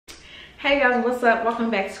Hey guys, what's up?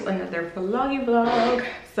 Welcome back to another vlog.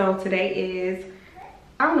 So today is,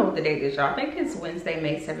 I don't know what the date is, y'all. I think it's Wednesday,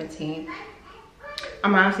 May 17th.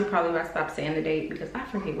 I'm honestly probably about to stop saying the date because I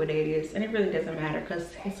forget what day it is, and it really doesn't matter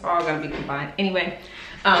because it's all gonna be combined anyway.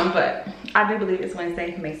 But I do believe it's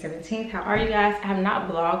Wednesday, May 17th. How are you guys? I have not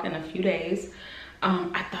vlogged in a few days.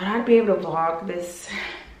 I thought I'd be able to vlog this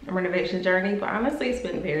renovation journey, but honestly it's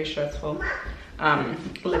been very stressful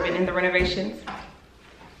living in the renovations.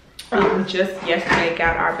 Just yesterday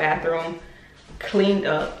got our bathroom cleaned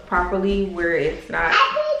up properly where it's not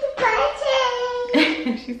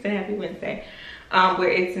she said happy Wednesday, where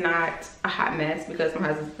it's not a hot mess because my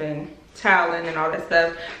husband's been toweling and all that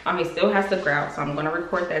stuff. He still has to grout, so I'm going to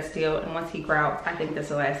record that still, and once he grouts I think that's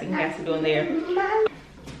the last thing he has to do in there.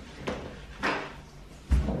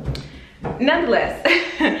 Nonetheless,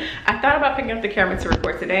 I thought about picking up the camera to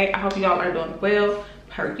record today. I hope you all are doing well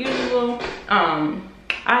per usual.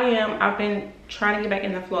 I've been trying to get back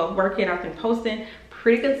in the flow of working. I've been posting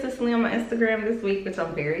pretty consistently on my Instagram this week, which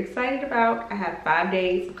I'm very excited about. I have 5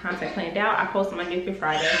 days of content planned out. I post Monday through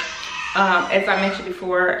Friday. As I mentioned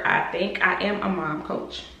before, I think I am a mom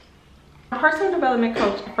coach, a personal development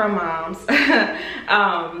coach for moms. And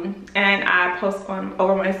I post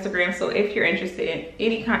over my Instagram, so if you're interested in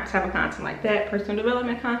any type of content like that, personal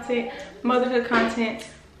development content, motherhood content,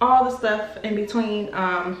 all the stuff in between,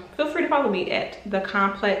 feel free to follow me at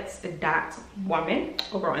thecomplex.woman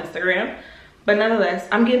over on Instagram. But nonetheless,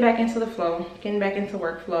 I'm getting back into the flow, getting back into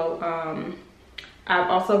workflow. I've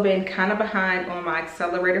also been kind of behind on my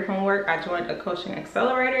accelerator homework. I joined a coaching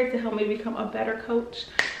accelerator to help me become a better coach.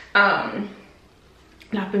 And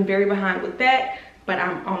I've been very behind with that, but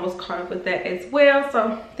I'm almost caught up with that as well.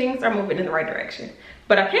 So things are moving in the right direction.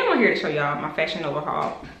 But I came on here to show y'all my Fashion Nova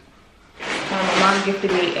haul. My mom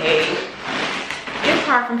gifted me a gift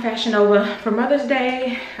card from Fashion Nova for Mother's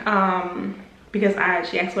Day, because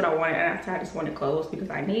she asked what I wanted, and I said I just wanted clothes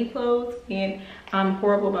because I need clothes, and I'm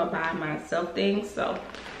horrible about buying myself things. So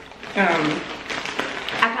I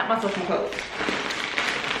got myself some clothes.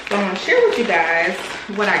 So I'm gonna share with you guys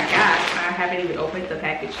what I got. I haven't even opened the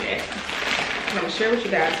package yet. I'm gonna share with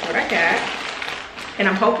you guys what I got, and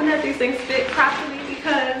I'm hoping that these things fit properly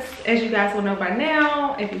because, as you guys will know by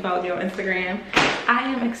now, if you follow me on Instagram,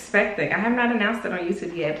 I am expecting, I have not announced it on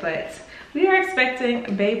YouTube yet, but we are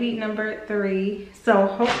expecting baby number 3. So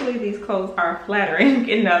hopefully these clothes are flattering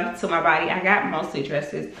enough to my body. I got mostly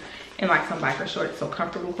dresses and like some biker shorts, so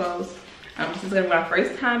comfortable clothes. This is gonna be my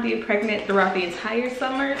first time being pregnant throughout the entire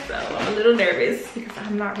summer, so I'm a little nervous because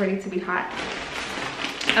I'm not ready to be hot.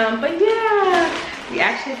 But yeah, we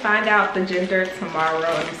actually find out the gender tomorrow,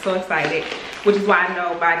 and I'm so excited, which is why I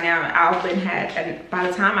know by now and by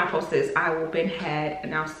the time I post this, I will had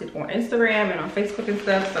announced it on Instagram and on Facebook and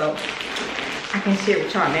stuff, so I can share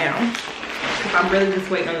with y'all now. Because I'm really just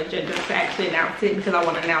waiting on the gender to actually announce it, because I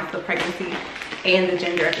want to announce the pregnancy and the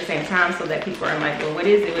gender at the same time, so that people are like, well, what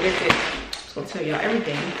is it? What is it? I'm just gonna tell y'all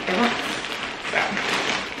everything at once. So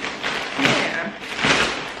yeah.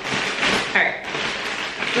 All right.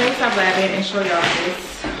 Let me stop blabbing and show y'all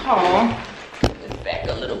this haul. Put this back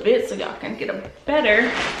a little bit so y'all can get a better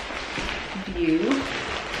view.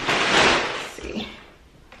 Let's see.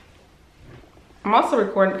 I'm also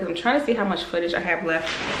recording because I'm trying to see how much footage I have left,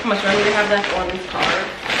 how much memory I have left on this card.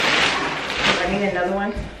 I need another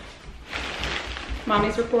one.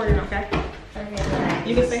 Mommy's recording, okay? Okay.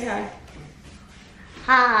 You can say hi.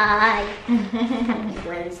 Hi.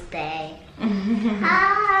 Wednesday.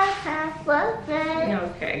 Hi, happy birthday.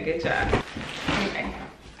 Okay, good job. Okay.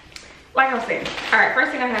 Like I was saying, all right,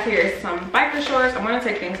 first thing I have here is some biker shorts. I'm gonna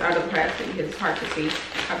take things out of the plastic because it's hard to see,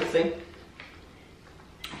 obviously.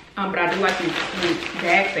 But I do like these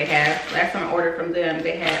bags they have. Last time I ordered from them,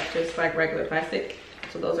 they had just like regular plastic,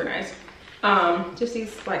 so those are nice. Just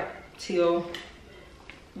these like teal,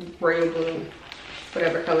 royal blue,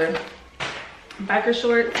 whatever color biker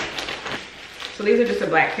shorts. So these are just a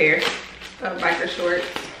black pair of biker shorts.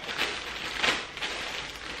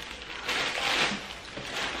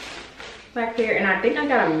 Black pair, and I think I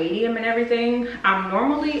got a medium and everything. I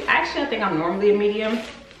think I'm normally a medium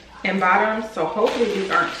in bottoms, so hopefully these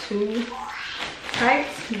aren't too tight,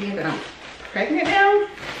 being that I'm pregnant now.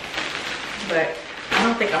 But I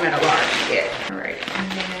don't think I'm at a large yet. All right,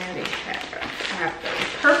 and then I have the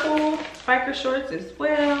purple biker shorts as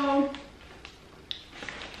well.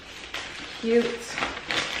 Cute.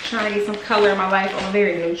 Trying to get some color in my life. I'm a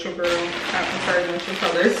very neutral girl. I prefer neutral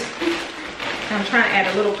colors. And I'm trying to add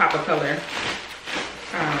a little pop of color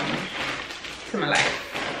to my life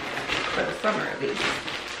for the summer at least.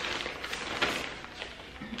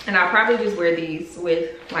 And I'll probably just wear these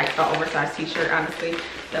with like an oversized t-shirt, honestly.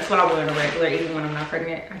 That's what I wear in a regular, even when I'm not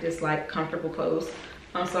pregnant. I just like comfortable clothes.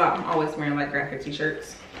 So I'm always wearing like graphic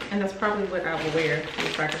t-shirts. And that's probably what I will wear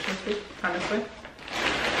these biker shorts with, honestly.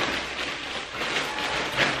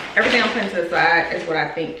 Everything I'm putting to the side is what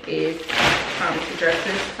I think is the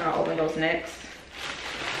dresses. I'll open those next.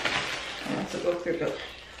 I want to go through the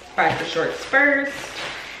biker shorts first.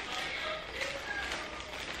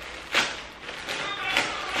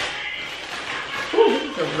 Ooh, this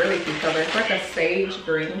is a really cute color. It's like a sage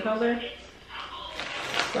green color.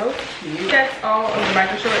 So cute. That's all of the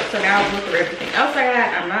biker shorts. So now I'll look at everything else I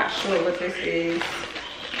got. I'm not sure what this is.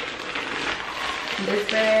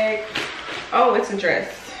 This bag. Oh, it's a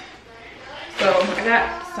dress. So I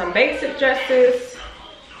got some basic dresses.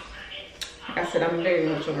 Like I said, I'm a very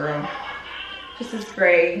neutral girl. This is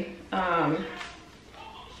gray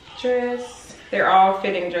dress. They're all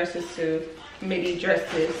fitting dresses too. Midi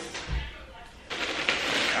dresses.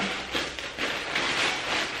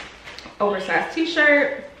 Oversized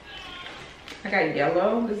t-shirt. I got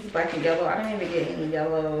yellow. This is black and yellow. I don't even get any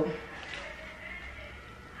yellow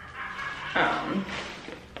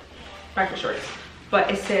biker shorts. But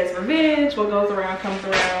it says revenge, what goes around comes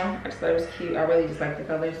around. I just thought it was cute. I really just like the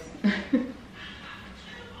colors.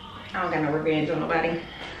 I don't got no revenge on nobody.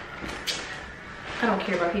 I don't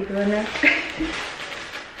care about people in there.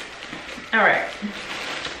 All right,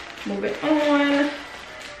 moving on. I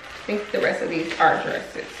think the rest of these are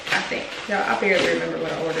dresses, I think. Y'all, I barely remember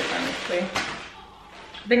what I ordered, honestly.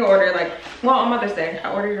 I think I ordered like, well, on Mother's Day.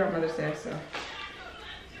 I ordered it on Mother's Day, so.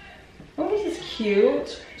 Oh, this is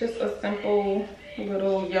cute. Just a simple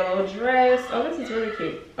little yellow dress. Oh, this is really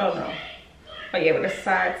cute. Oh no. Oh yeah, with a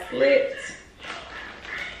side slit.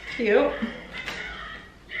 Cute.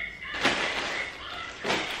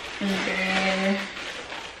 And then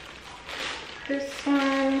this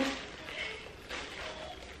one.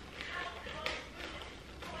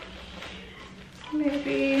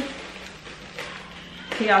 Maybe.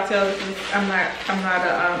 Can y'all tell this is, I'm not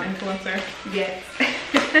a influencer yet.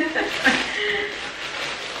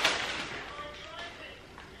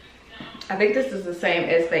 I think this is the same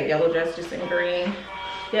as that yellow dress, just in green.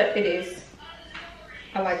 Yep, it is.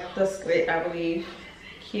 I like the slit, I believe.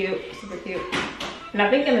 Cute, super cute. And I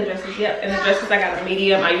think in the dresses, yep, in the dresses I got a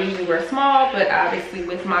medium. I usually wear small, but obviously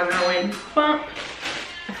with my growing bump,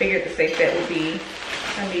 I figured the safe bet would be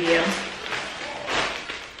a medium.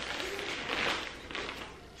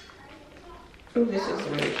 Ooh, this is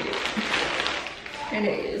really cute. And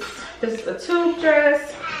it is. This is a tube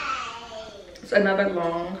dress. It's another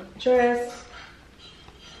long dress.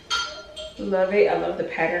 Love it. I love the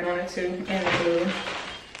pattern on it too, and the blue.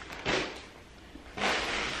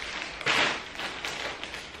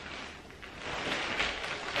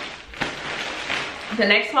 The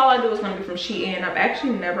next haul I do is going to be from Shein. I've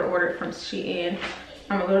actually never ordered from Shein.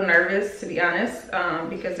 I'm a little nervous, to be honest,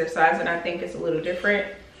 because their sizing I think is a little different,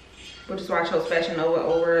 which is why I chose Fashion Nova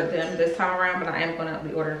over them this time around. But I am going to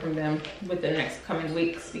be ordering from them within the next coming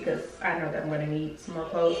weeks because I know that I'm going to need some more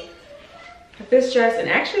clothes. This dress, and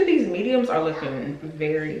actually these mediums are looking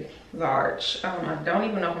very large. I don't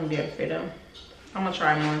even know if I'm going to be able to fit them. I'm going to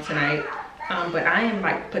try them on tonight. But I am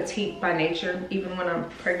like petite by nature, even when I'm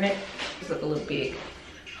pregnant. These look a little big.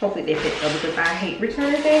 Hopefully they fit though, because I hate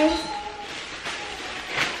returning things.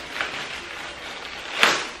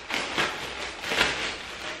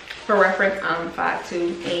 For reference, I'm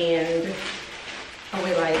 5'2", and I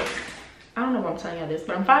weigh like, I don't know if I'm telling y'all this,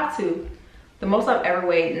 but I'm 5'2". The most I've ever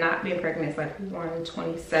weighed not being pregnant is like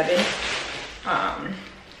 127.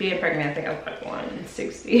 Being pregnant, I think I was like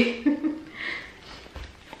 160.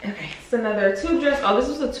 Okay, it's another tube dress. Oh, this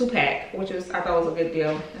was a 2-pack, which is, I thought was a good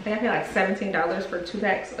deal. I think I paid like $17 for 2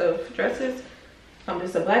 packs of dresses.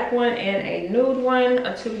 Just a black one and a nude one,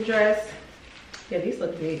 a tube dress. Yeah, these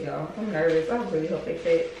look big, y'all. I'm nervous. I really hope they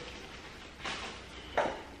fit.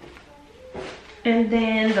 And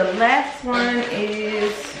then the last one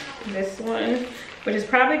is this one, which is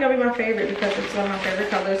probably gonna be my favorite because it's one of my favorite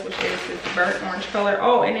colors, which is this burnt orange color.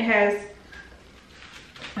 Oh, and it has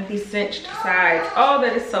like these cinched sides. Oh,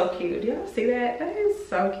 that is so cute. Do y'all see that? That is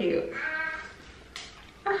so cute.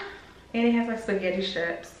 Ah, and it has like spaghetti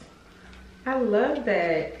straps. I love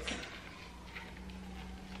that.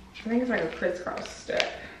 I think it's like a crisscross strap.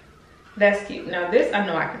 That's cute. Now this I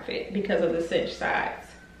know I can fit because of the cinched sides.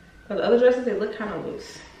 But the other dresses, they look kind of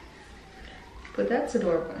loose. But that's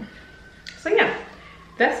adorable. So yeah,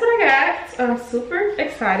 that's what I got. I'm super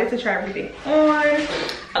excited to try everything on.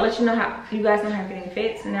 I'll let you know how, you guys know how everything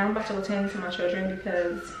fits. Now I'm about to attend to my children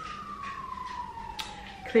because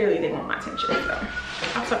clearly they want my attention. So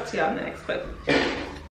I'll talk to y'all in the next clip.